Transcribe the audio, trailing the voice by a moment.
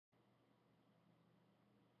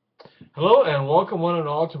Hello and welcome one and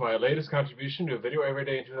all to my latest contribution to Video Every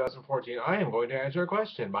Day in 2014. I am going to answer a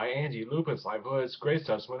question by Angie Lupus Live, who has graced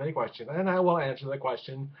us with a question, and I will answer the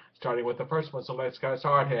question starting with the first one. So let's get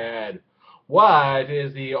started. What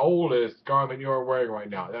is the oldest garment you are wearing right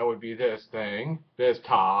now? That would be this thing, this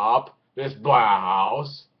top, this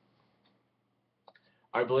blouse.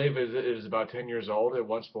 I believe it is about 10 years old. It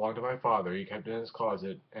once belonged to my father. He kept it in his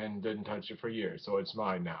closet and didn't touch it for years, so it's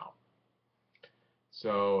mine now.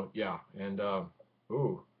 So yeah, and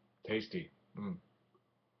ooh, tasty. Mm.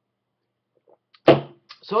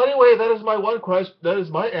 So anyway, that is my one question. That is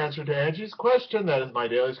my answer to Angie's question. That is my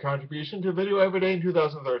daily contribution to Video Every Day in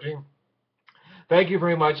 2013. Thank you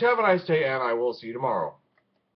very much. Have a nice day, and I will see you tomorrow.